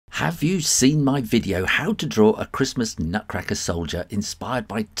Have you seen my video how to draw a Christmas Nutcracker soldier inspired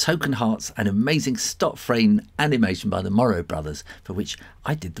by Token Hearts and amazing stop frame animation by the Morrow brothers, for which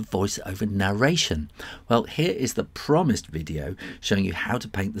I did the voice-over narration? Well, here is the promised video showing you how to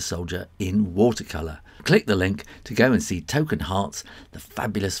paint the soldier in watercolour. Click the link to go and see Token Hearts, the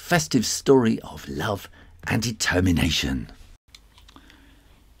fabulous festive story of love and determination.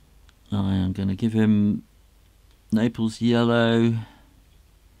 I am going to give him Naples yellow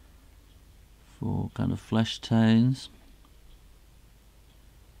for kind of flesh tones.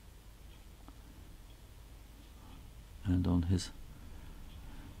 And on his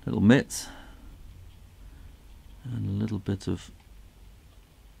little mitts, and a little bit of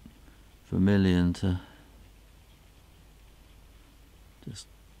vermilion to just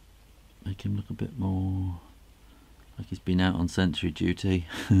make him look a bit more like he's been out on sentry duty.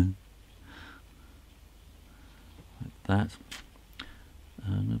 Like that.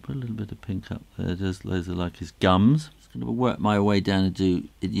 I'm going to put a little bit of pink up there, just those are like his gums. I'm just going to work my way down and do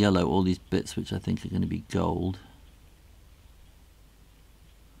in yellow all these bits which I think are going to be gold.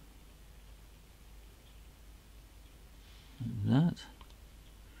 Like that.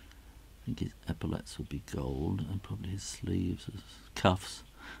 I think his epaulets will be gold, and probably his sleeves, his cuffs.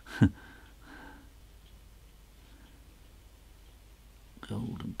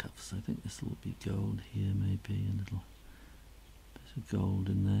 Golden cuffs. I think this will be gold here, maybe a little bit of gold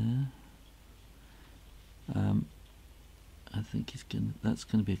in there. I think that's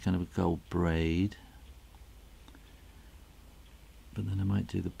going to be a kind of a gold braid, but then I might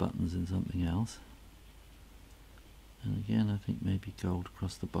do the buttons in something else. And again, I think maybe gold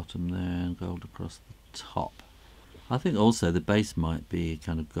across the bottom there and gold across the top. I think also the base might be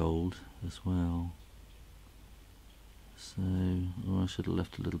kind of gold as well. So, I should have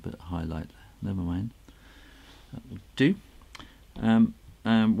left a little bit of highlight there. Never mind. That will do. And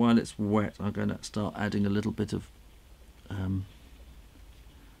while it's wet, I'm going to start adding a little bit of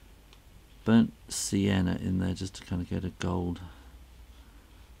burnt sienna in there, just to kind of get a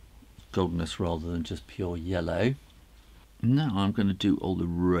goldness rather than just pure yellow. Now I'm going to do all the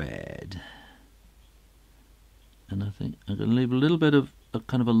red, and I think I'm going to leave a little bit of a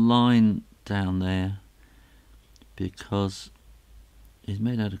kind of a line down there because it's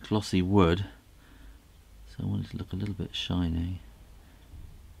made out of glossy wood, so I want it to look a little bit shiny.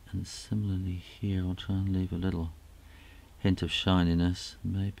 And similarly here, I'll try and leave a little hint of shininess,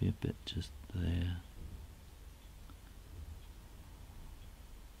 maybe a bit just there.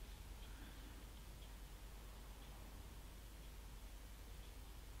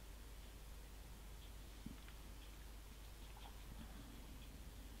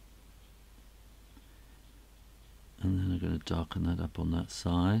 And then I'm going to darken that up on that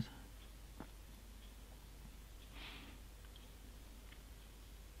side.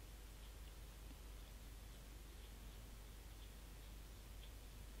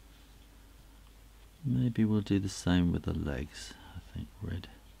 Maybe we'll do the same with the legs. I think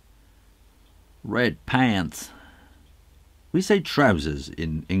red pants. We say trousers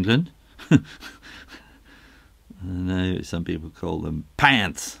in England. I know some people call them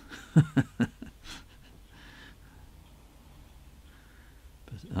pants. But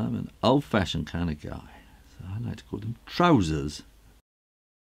I'm an old-fashioned kind of guy, so I like to call them trousers.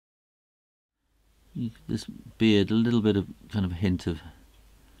 This beard, a little bit of kind of hint of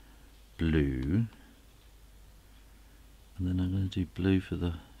blue. And then I'm going to do blue for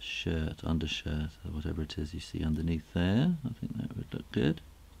the shirt, undershirt, or whatever it is you see underneath there. I think that would look good.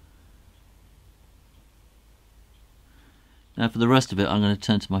 Now for the rest of it, I'm going to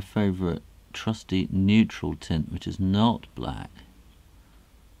turn to my favourite trusty neutral tint, which is not black.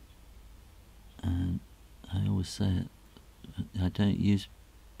 And I always say it, I don't use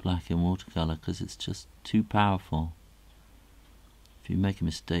black in watercolour because it's just too powerful. If you make a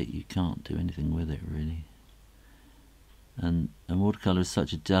mistake, you can't do anything with it really. And watercolour is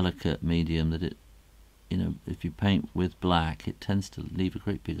such a delicate medium that it, you know, if you paint with black, it tends to leave a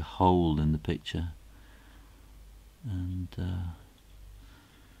great big hole in the picture. And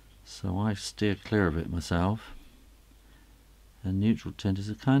so I steer clear of it myself. And neutral tint is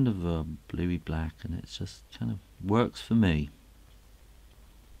a kind of a bluey black, and it just kind of works for me.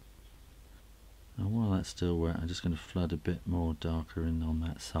 And while that's still wet, I'm just going to flood a bit more darker in on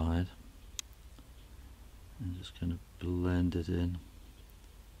that side. I'm just going to blend it in.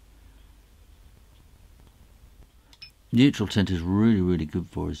 Neutral tint is really good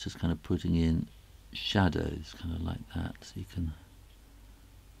for us, just kind of putting in shadows, kind of like that, so you can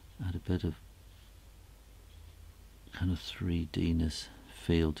add a bit of kind of 3D-ness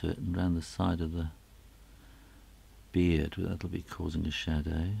feel to it, and around the side of the beard, that'll be causing a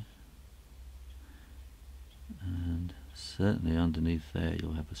shadow. And certainly underneath there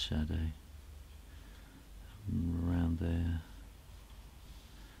you'll have a shadow. Around there.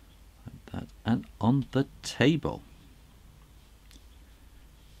 Like that. And on the table.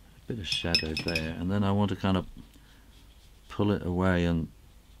 A bit of shadow there. And then I want to kind of pull it away and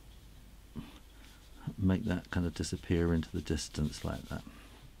make that kind of disappear into the distance like that.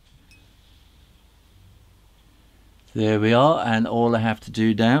 There we are, and all I have to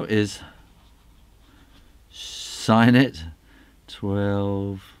do now is sign it.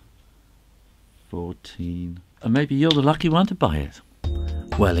 12, 14, and maybe you're the lucky one to buy it.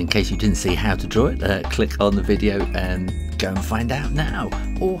 Well, in case you didn't see how to draw it, click on the video and go and find out now,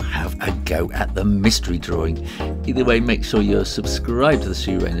 or have a go at the mystery drawing. Either way, make sure you're subscribed to the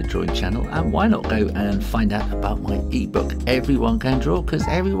Shoo Rayner drawing channel, and why not go and find out about my ebook, Everyone Can Draw, because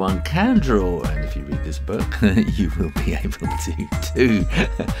everyone can draw, and if you read this book, you will be able to too.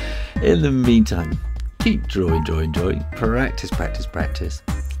 In the meantime, keep drawing, practice,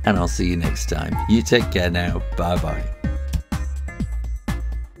 and I'll see you next time. You take care now. Bye bye.